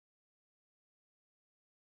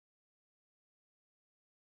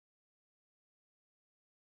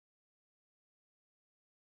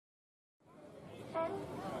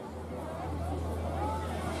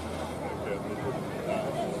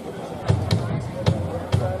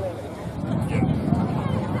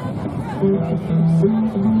Alright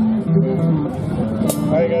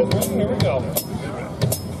guys, here we go.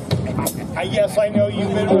 Yes, I know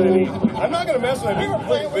you've been ready. I'm not going to mess with it. You're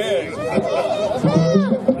pretty big.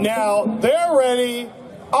 Now, they're ready.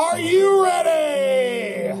 Are you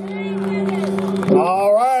ready?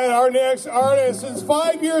 All right, our next artist is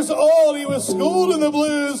 5 years old. He was schooled in the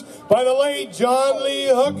blues by the late John Lee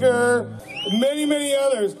Hooker, many, many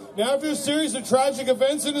others. Now, after a series of tragic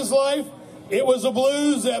events in his life, it was the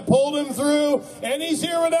blues that pulled him through, and he's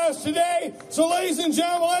here with us today. So, ladies and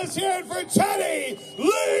gentlemen, let's hear it for Teddy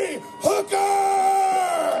Lee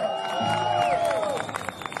Hooker!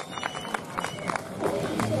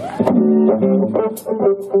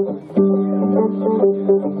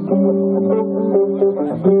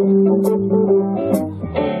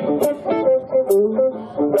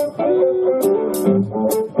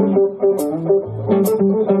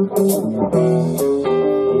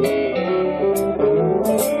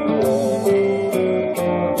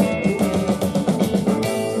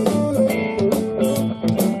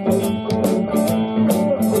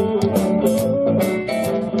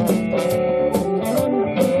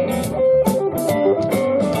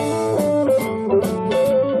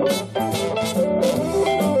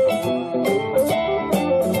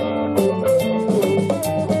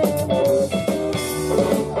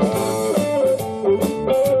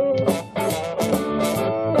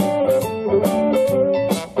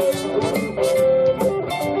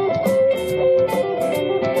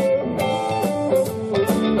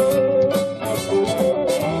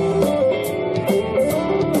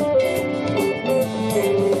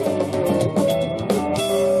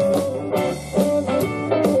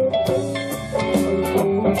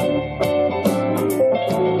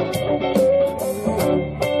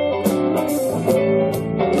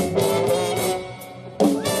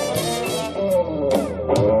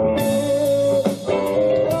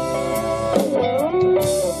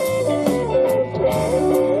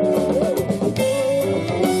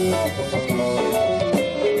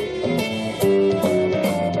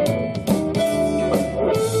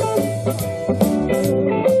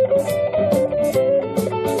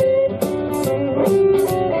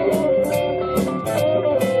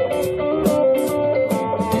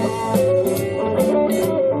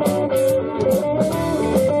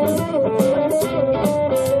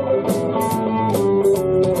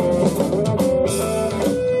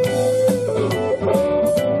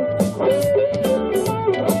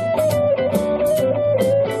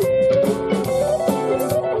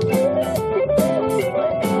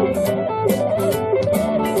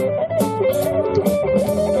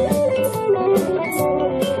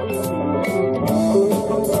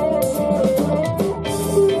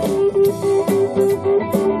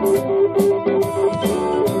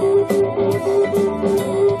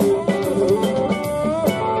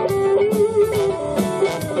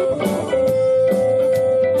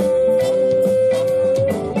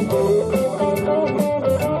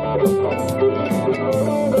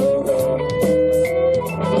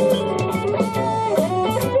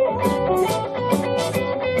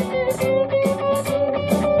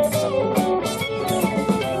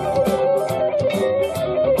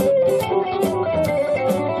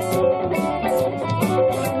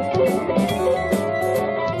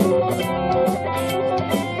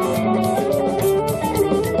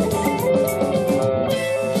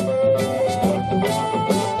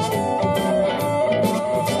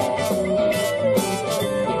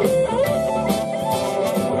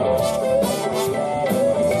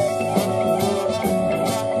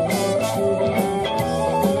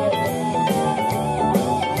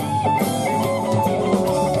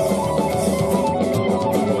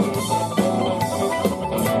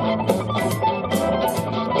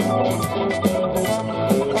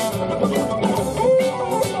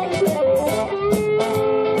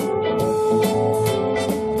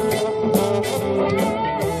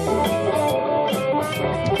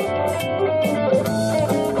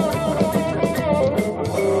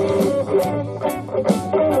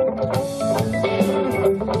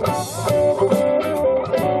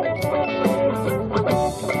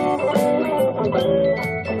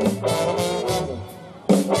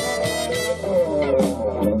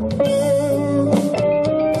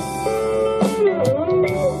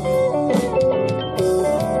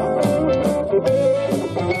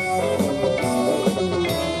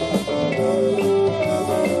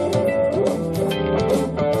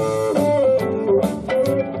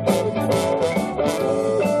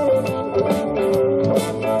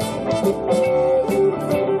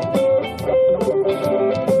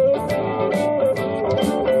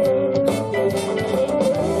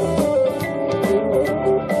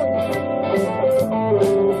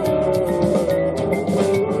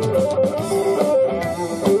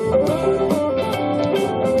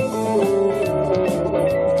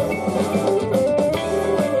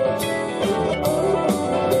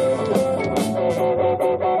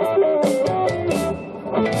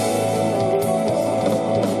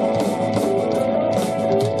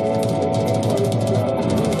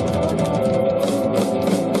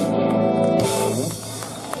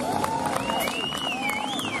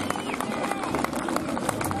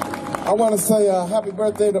 I want to say happy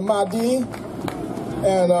birthday to Madi.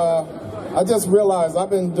 And I just realized I've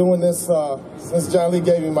been doing this since John Lee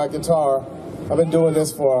gave me my guitar. I've been doing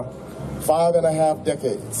this for 5.5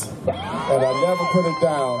 decades. And I never put it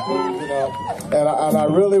down, you know. And I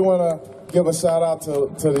really want to give a shout out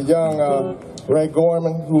to the young Ray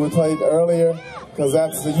Gorman, who we played earlier, because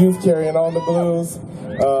that's the youth carrying on the blues.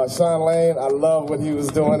 Sean Lane, I love what he was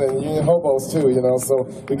doing, and Union Hobos too, you know. So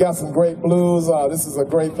we got some great blues. This is a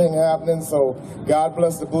great thing happening. So God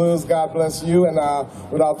bless the blues. God bless you. And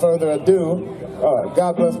without further ado,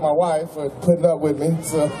 God bless my wife for putting up with me.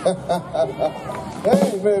 So,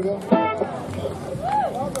 hey, baby.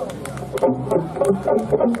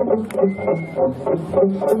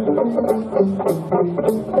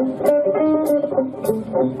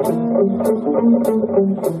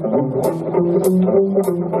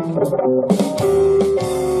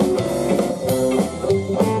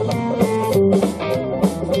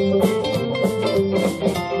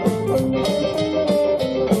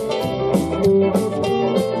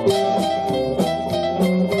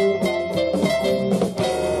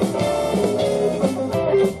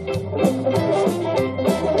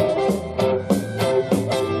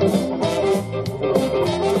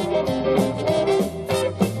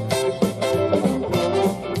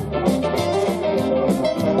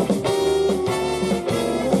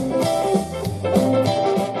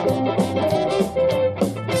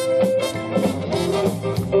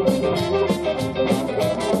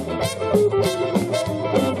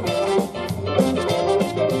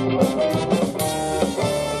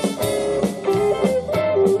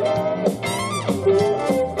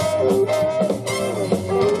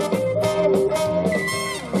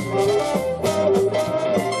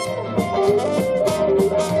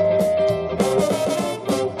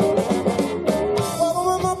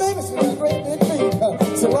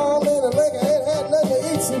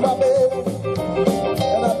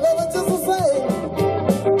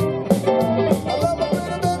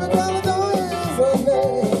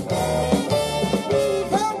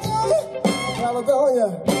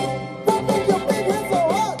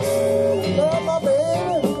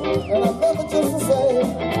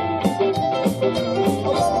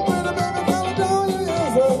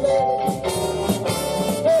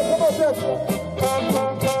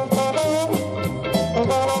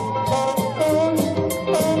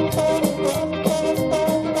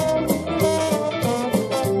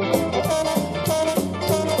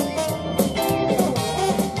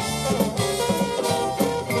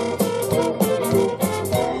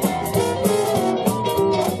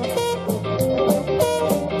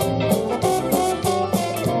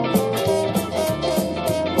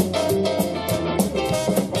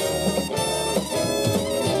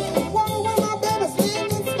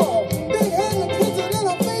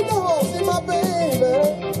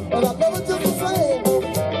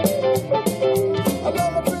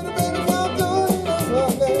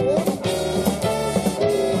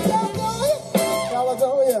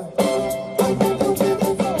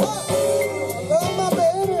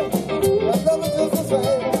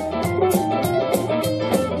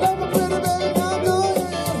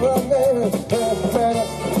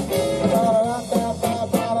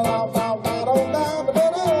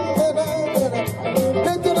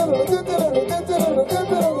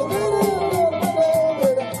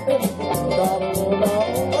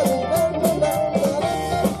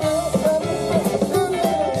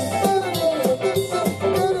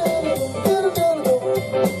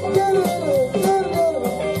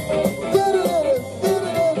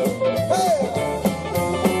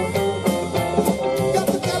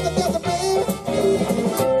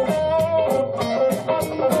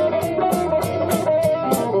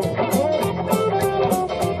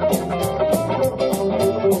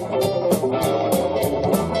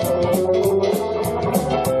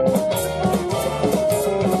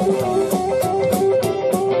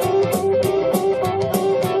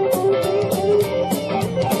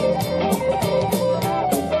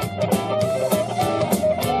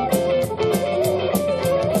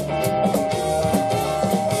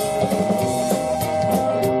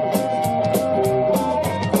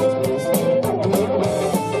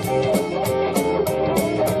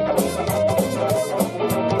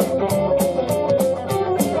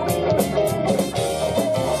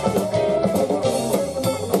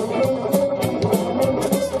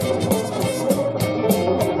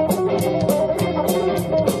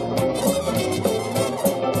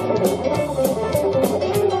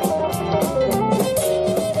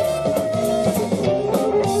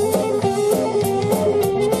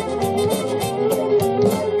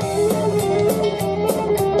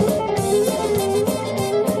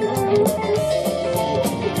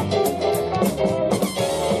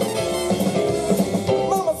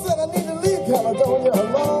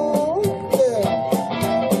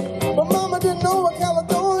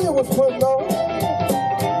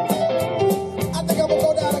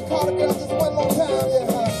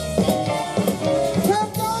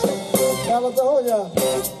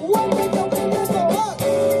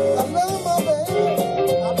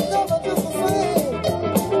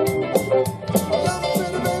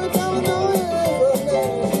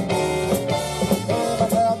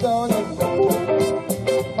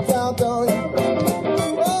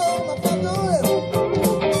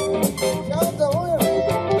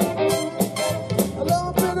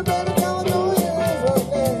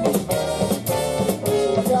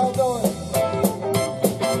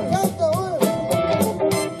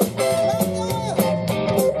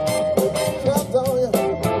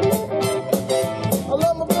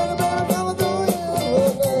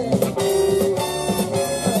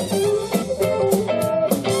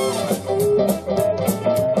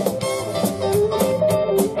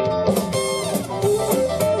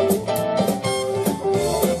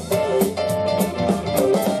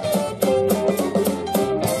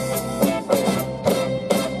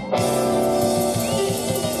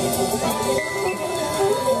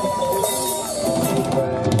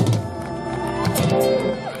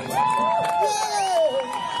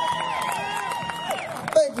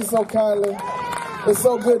 you so kindly. It's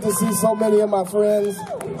so good to see so many of my friends,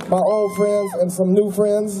 my old friends, and some new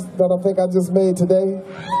friends that I think I just made today.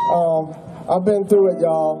 I've been through it,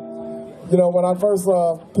 y'all. You know, when I first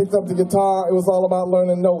picked up the guitar, it was all about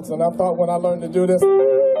learning notes, and I thought when I learned to do this,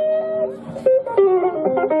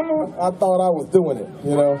 I thought I was doing it,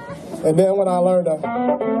 you know. And then when I learned to,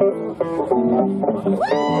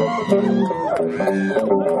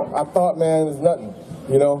 I thought, man, it's nothing,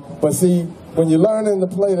 you know. But see, when you're learning to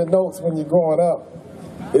play the notes when you're growing up,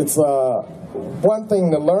 it's one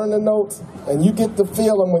thing to learn the notes, and you get to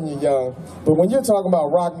feel them when you're young. But when you're talking about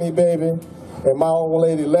Rock Me Baby, and My Old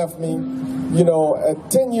Lady Left Me, you know,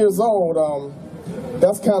 at 10 years old,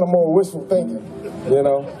 that's kind of more wishful thinking, you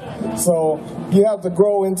know. So you have to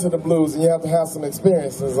grow into the blues, and you have to have some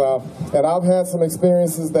experiences. And I've had some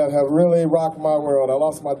experiences that have really rocked my world. I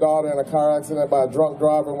lost my daughter in a car accident by a drunk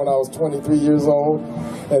driver when I was 23 years old.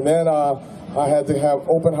 And then I had to have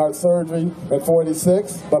open heart surgery at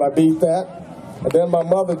 46, but I beat that. And then my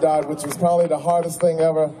mother died, which was probably the hardest thing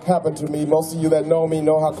ever happened to me. Most of you that know me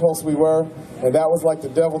know how close we were. And that was like the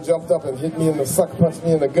devil jumped up and hit me in the sucker punched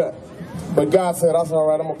me in the gut. But God said, that's all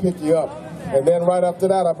right, I'm going to pick you up. And then right after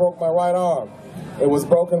that, I broke my right arm. It was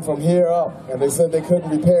broken from here up, and they said they couldn't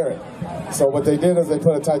repair it. So what they did is they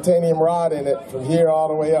put a titanium rod in it from here all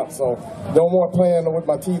the way up. So no more playing with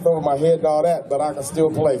my teeth over my head and all that, but I can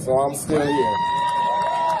still play, so I'm still here.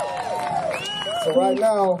 So right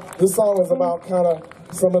now, this song is about kind of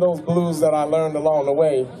some of those blues that I learned along the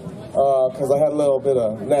way, because I had a little bit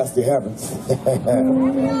of nasty habits.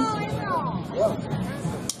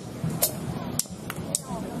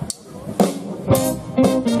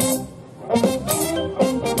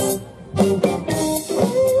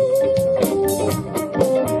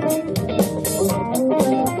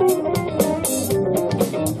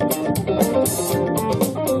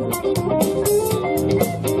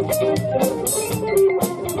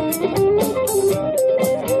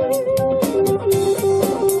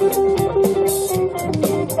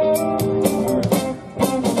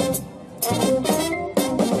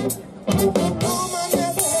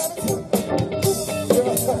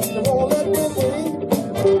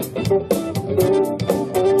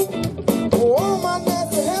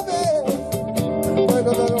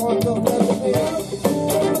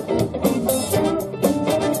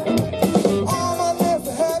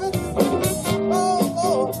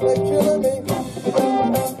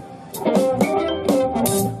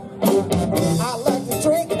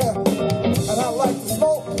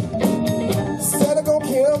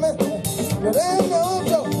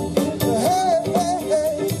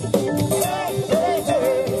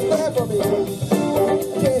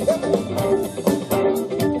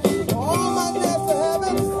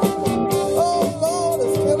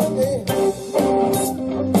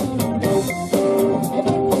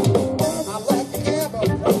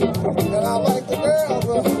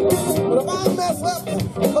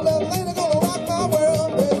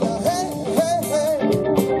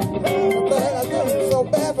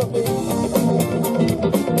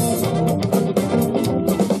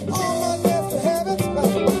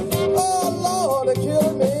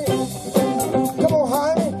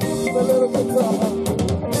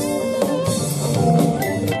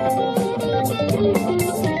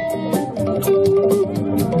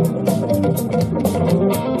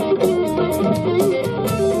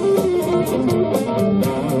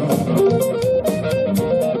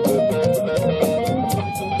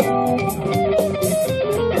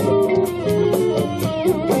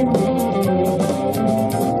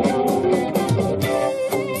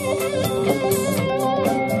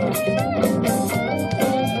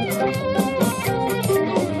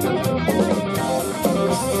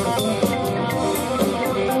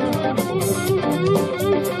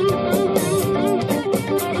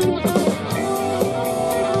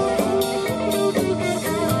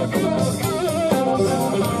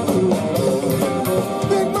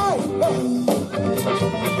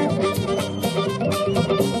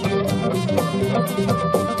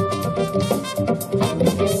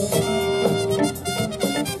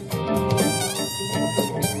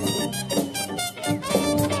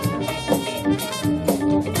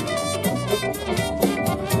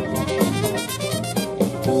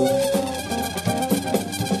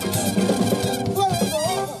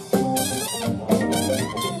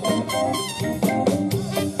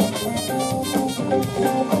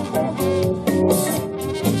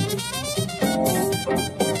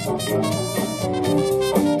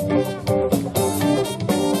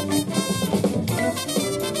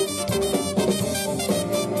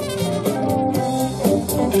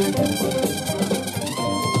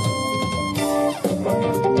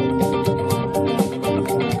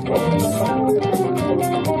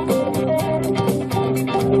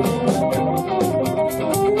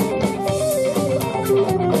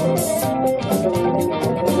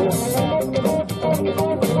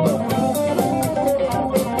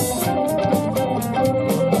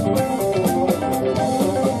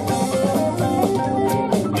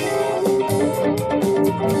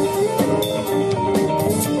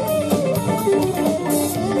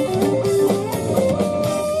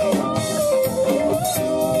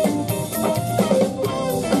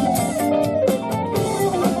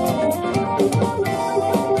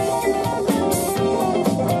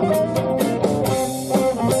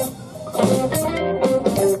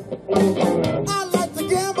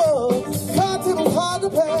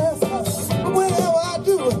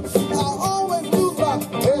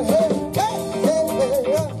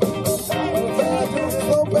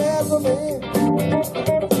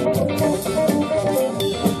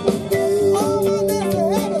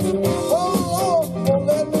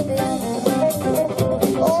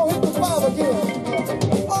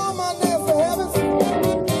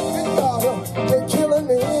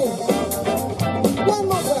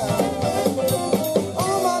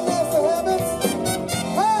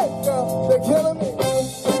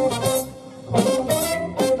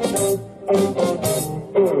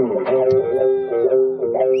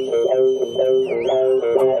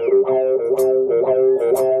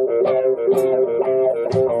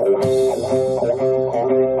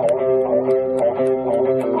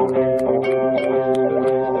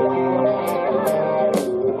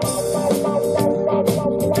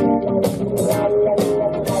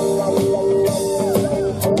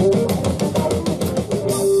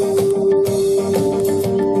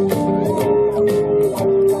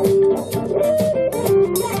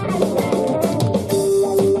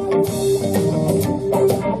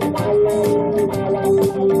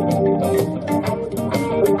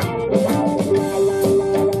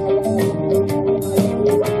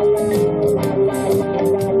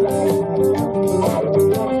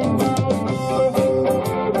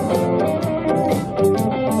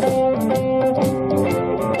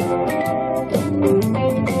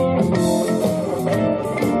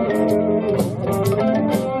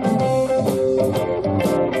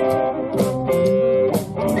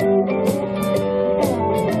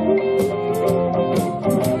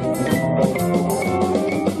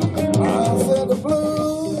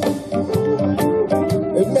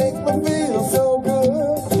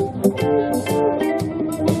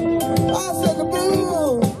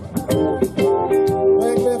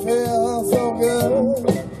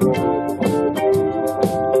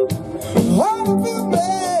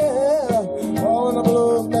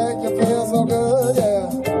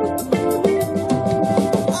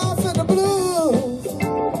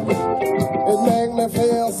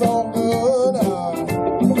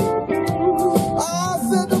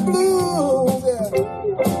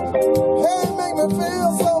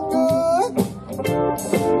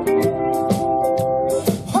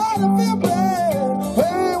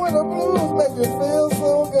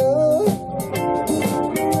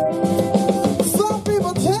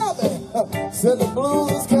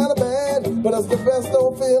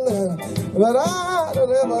 that I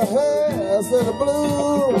done ever had. Said the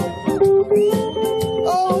blues,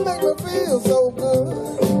 oh, make me feel so good.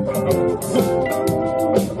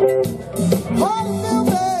 Heart feel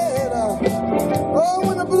bad, oh,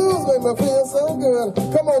 when the blues make me feel so good.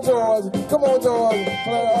 Come on, George, come on, George,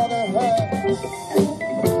 play all that hat.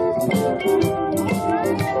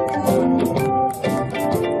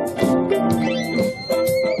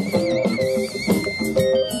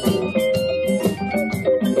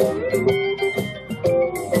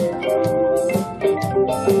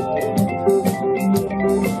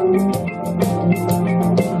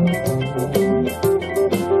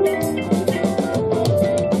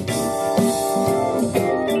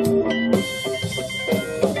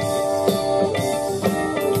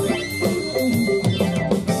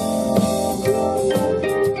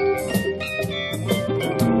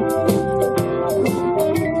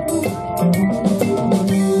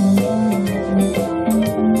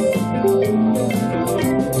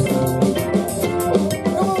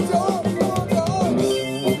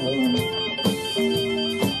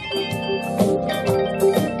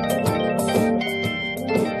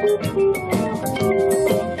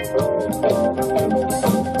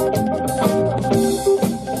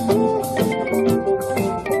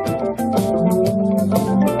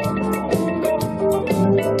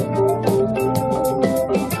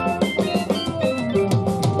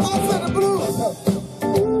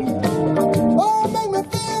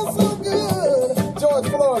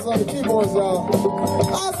 On the keyboards, y'all.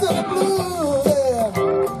 I said the blues, yeah.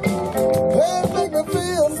 They make me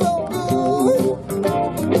feel so good.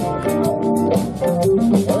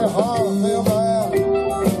 Very hard to feel bad.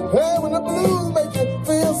 Hey, when the blues make you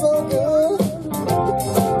feel so good.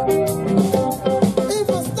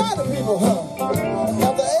 Even started people,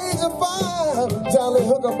 at the age of 5, Johnny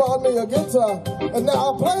Hooker bought me a guitar, and now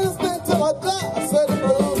I play this thing till I die. I said the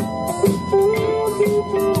blues,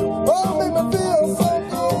 oh, make me feel so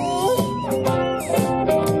good.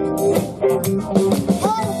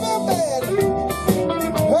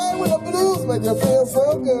 You feel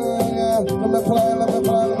so good, yeah. Let me play, let me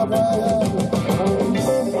play, let me play, yeah.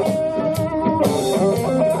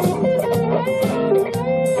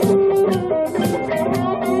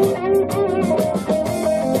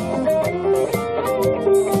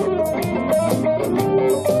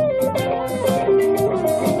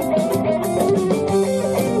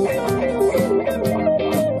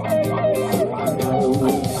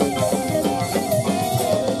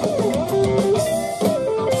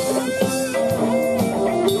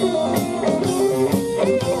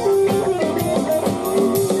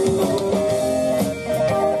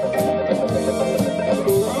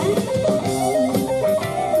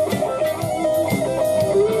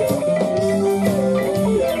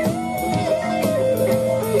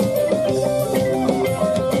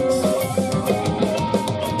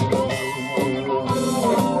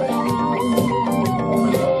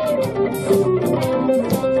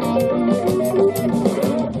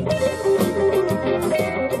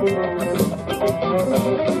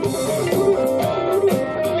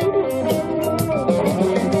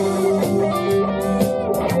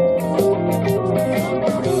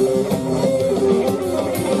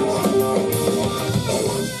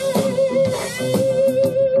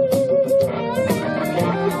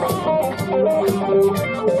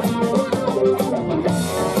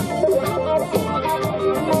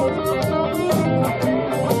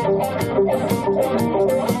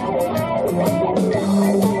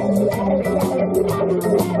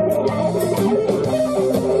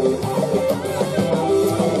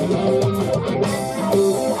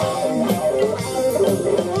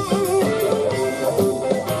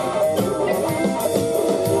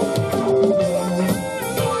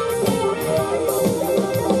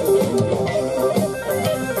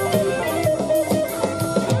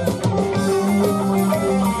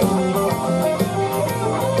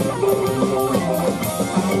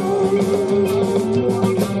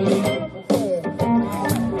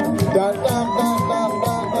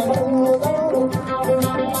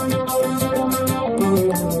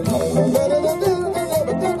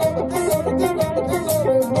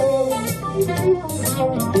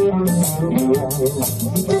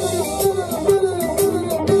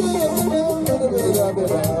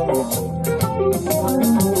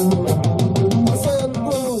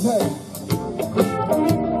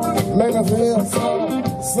 Make me feel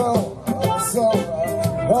so,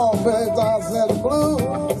 oh, baby, I said the blues.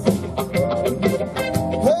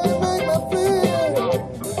 Hey, make me feel,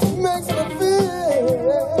 makes me feel.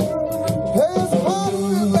 Hey, it's hard to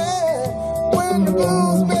feel bad when the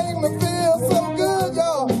blues make me feel so good,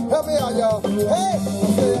 y'all. Help me out, y'all. Hey,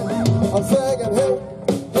 I'm saying, hey,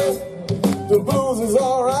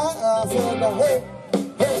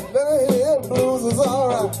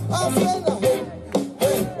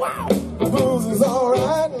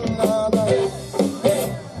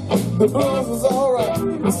 The blues is alright.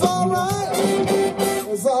 It's alright.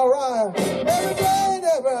 It's alright. Every day,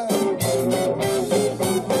 every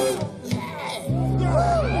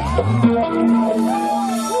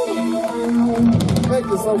Thank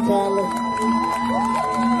you so kindly.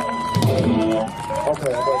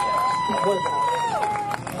 Okay,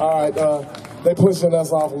 all right, they pushing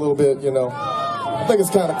us off a little bit, you know. I think it's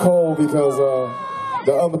kind of cold because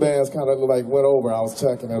the other bands kind of like went over. I was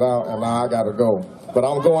checking it out, and now I got to go. But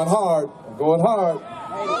I'm going hard. I'm going hard.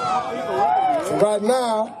 So right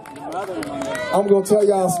now, I'm going to tell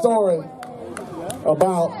y'all a story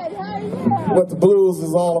about what the blues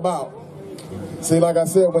is all about. See, like I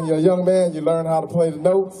said, when you're a young man, you learn how to play the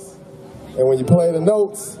notes. And when you play the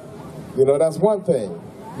notes, you know, that's one thing.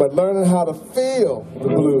 But learning how to feel the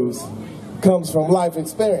blues comes from life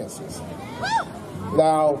experiences.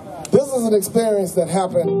 Now, this is an experience that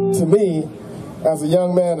happened to me as a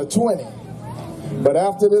young man of 20. But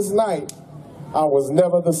after this night, I was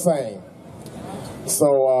never the same.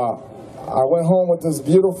 So I went home with this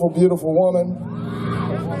beautiful, beautiful woman,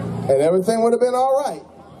 and everything would have been all right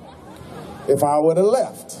if I would have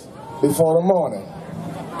left before the morning.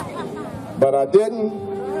 But I didn't,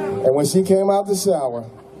 and when she came out the shower,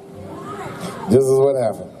 this is what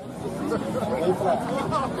happened.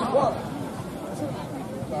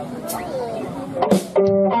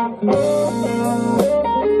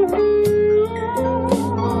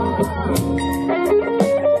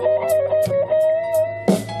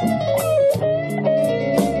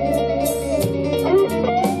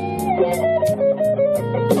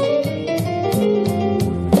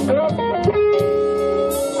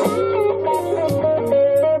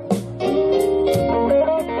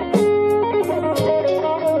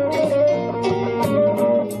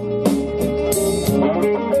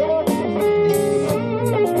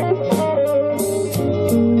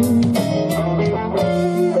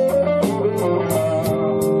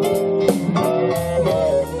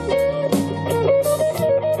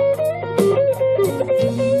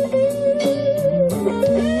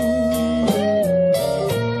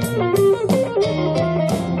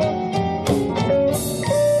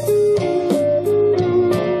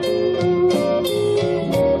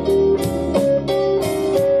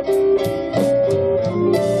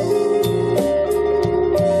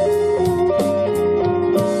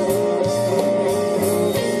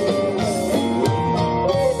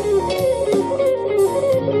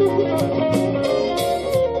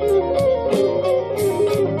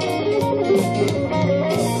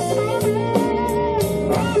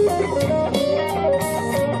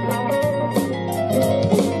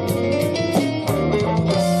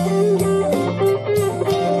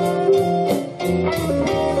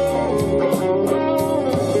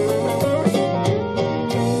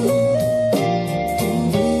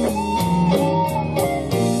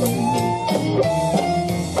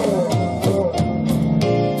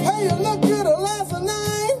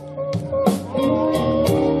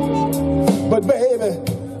 But baby,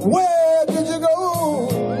 where did you go?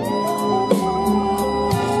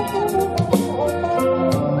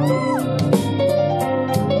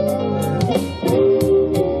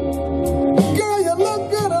 Girl, you look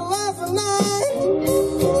good last night.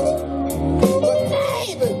 But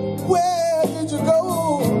baby, where did you go?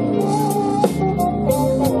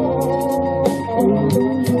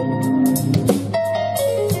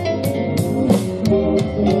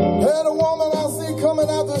 And a woman I see coming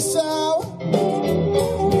out the shower,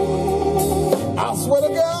 I swear to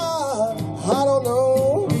God, I don't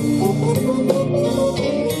know.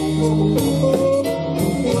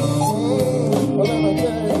 But let me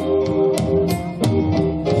tell you,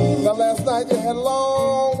 now last night you had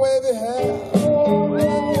long wavy hair.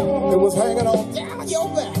 It was hanging on down your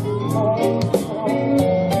back.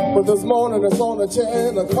 But this morning it's on the chair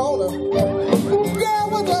in the corner. Girl,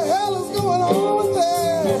 what the hell is going on with that?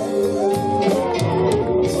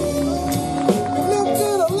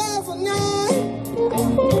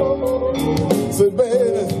 Said,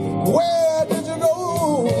 baby, where did you go?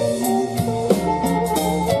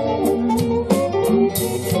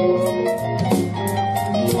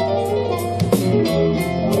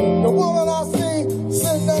 The woman I see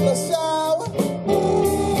sitting in the shower,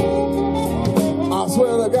 I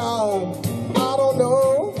swear to God, I don't know.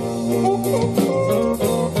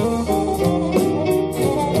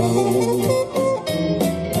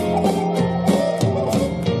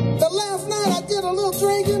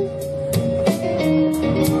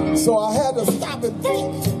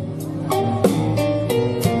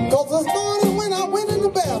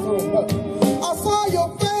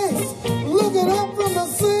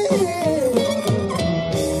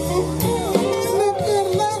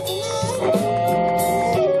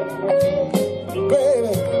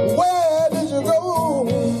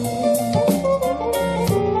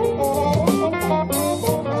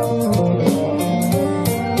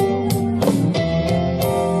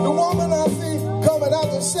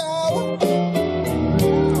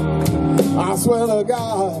 to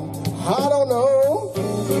God, I don't know.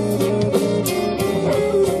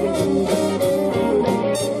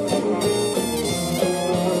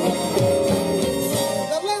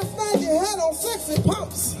 Now last night you had on sexy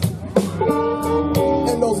pumps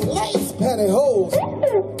and those lace pantyhose.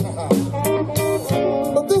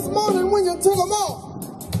 But this morning when you took them off,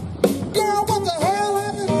 girl, what the hell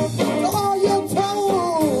happened to all your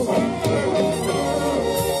toes?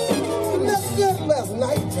 You looked good last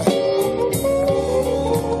night.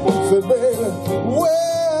 Said, baby,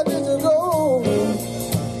 where did you go?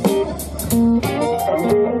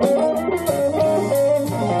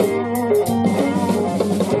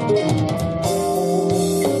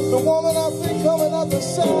 The woman I see coming out the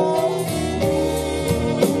shower,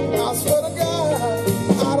 I swear to God,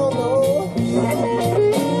 I don't know.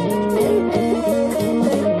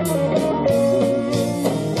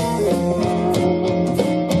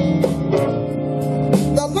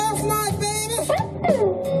 Now last night, baby,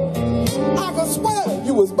 I could swear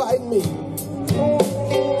you was biting me.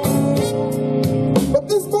 But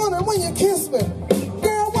this morning when you kissed me,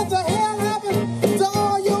 girl, what the hell happened to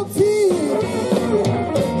all your teeth?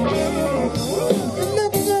 You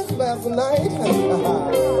looked good last night.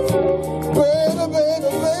 Baby, baby,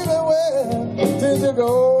 baby, where did you go?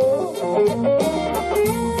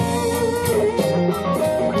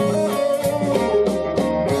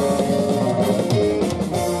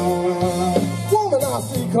 Woman I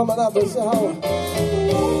see coming out the shower,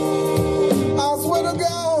 I swear to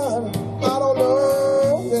God, I don't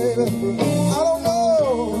know, baby, I don't know.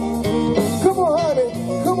 Come on, honey,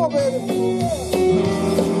 come on, baby.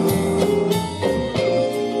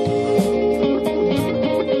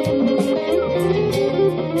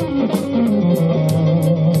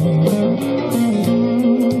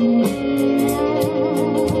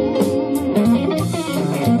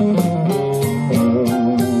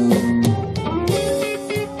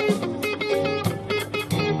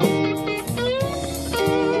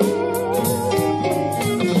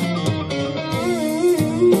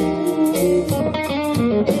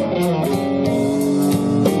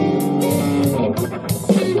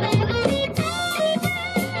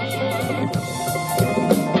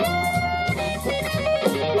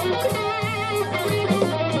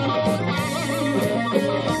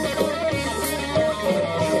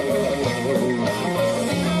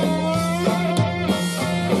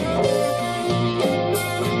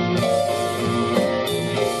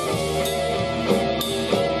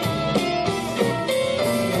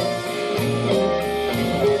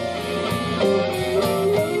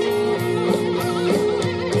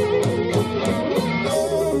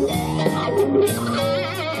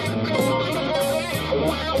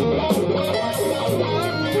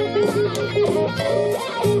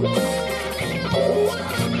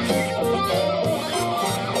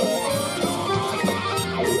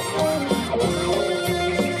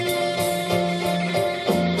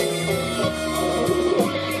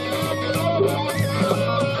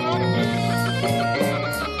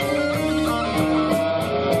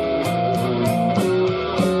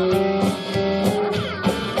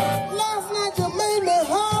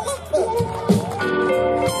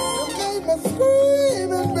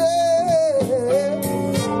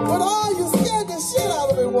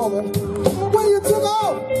 When you took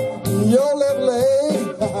off your left leg,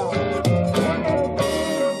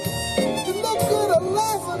 you look good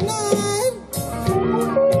last night.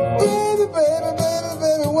 Baby, baby, baby,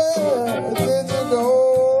 baby, where did you go?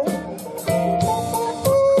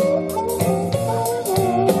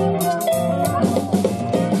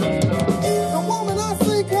 The woman I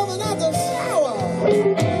see coming out the shower,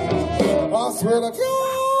 I swear to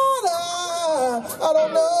God, I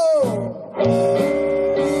don't know.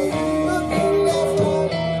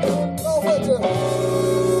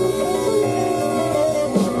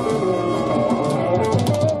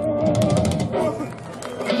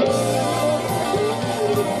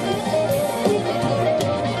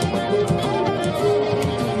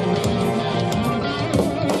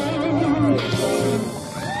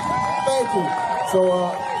 So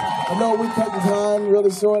I know we cut the time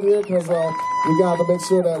really short here because we got to make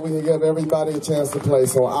sure that we can give everybody a chance to play.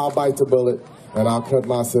 So I'll bite the bullet and I'll cut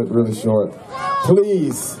my set really short.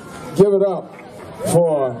 Please give it up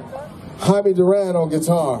for Jaime Duran on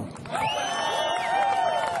guitar,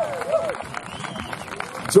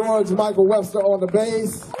 George Michael Webster on the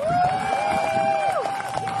bass,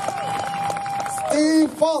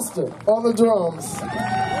 Steve Foster on the drums,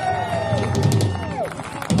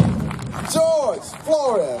 George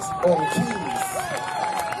Flores on the keys.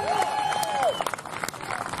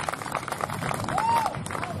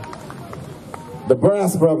 The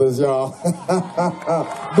Brass Brothers, y'all.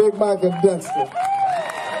 Big Mike and Dexter.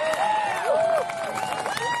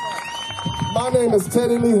 My name is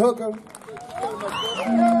Teddy Lee Hooker. And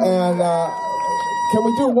can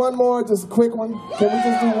we do one more, just a quick one? Can we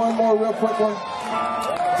just do one more real quick one?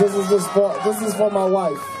 This is for my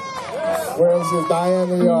wife. Where she's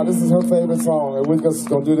Diane, this is her favorite song. And we're just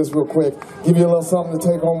gonna do this real quick. Give you a little something to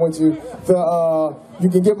take home with you. You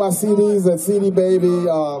can get my CDs at CD Baby,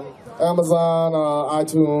 Amazon,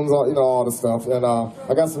 iTunes, all the stuff. And I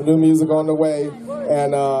got some new music on the way.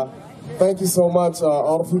 And thank you so much,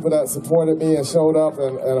 all the people that supported me and showed up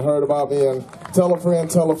and heard about me. And tell a friend,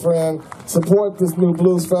 tell a friend. Support this new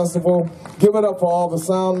blues festival. Give it up for all the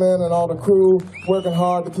sound men and all the crew working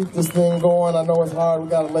hard to keep this thing going. I know it's hard. We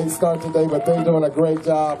got a late start today, but they're doing a great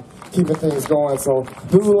job keeping things going. So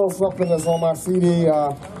this is a little something that's on my CD.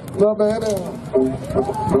 Little baby.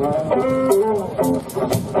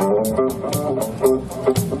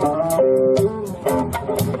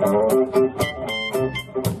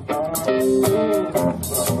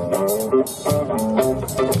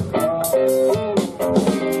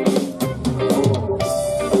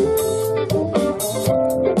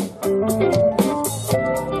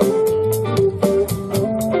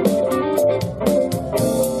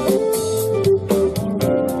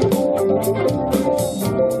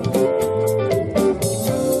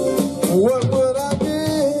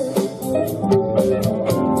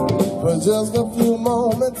 Just a few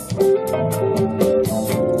moments.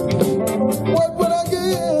 What would I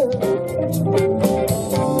give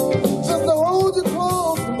just to hold you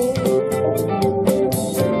close to me?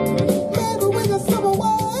 Maybe we can slip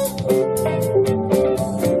away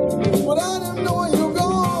without him knowing you're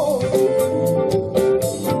gone.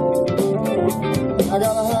 I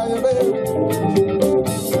gotta have you, baby.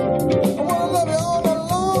 I wanna love you all night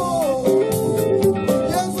long.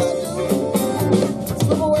 Yes, I do.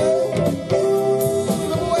 Slip away.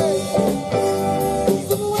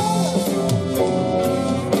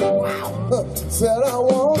 Said I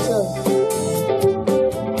want you,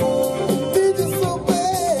 need you so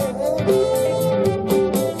bad.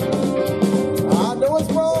 I know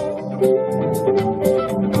it's wrong,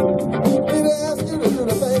 need to ask you to do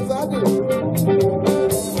the things I do.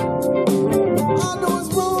 I know it's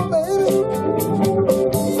wrong, baby,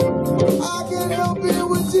 I can't help it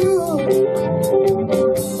with you.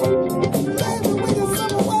 Maybe we can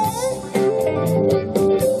slip away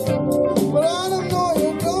without him knowing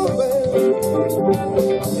you're gone, baby.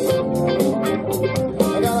 I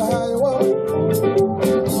gotta have you up. I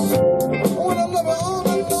wanna love you all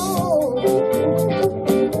night long.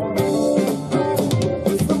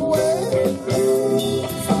 Slip away,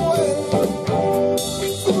 slip away,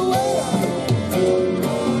 slip away.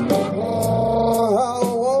 Oh, I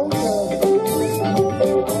want you,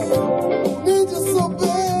 need you so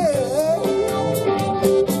bad.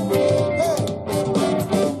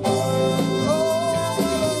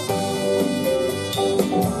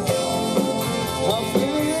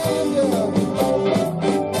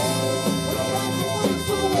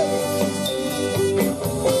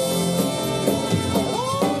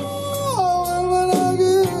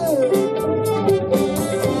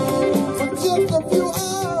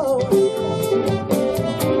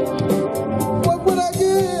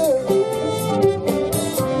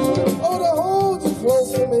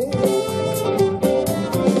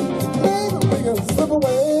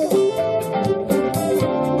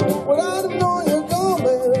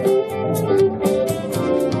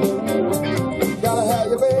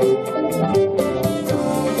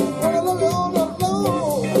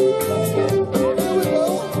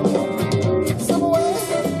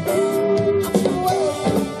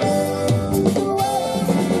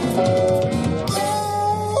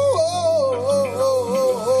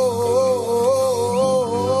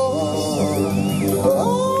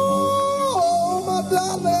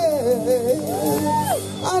 Hey.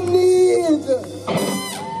 I need you,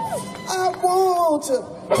 I want you,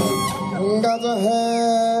 got to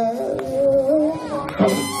have you.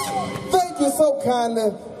 Thank you so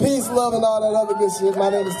kindly. Peace, love, and all that other good shit. My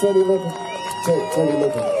name is Teddy Hooker.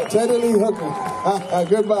 Teddy Lee Hooker.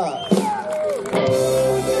 Goodbye.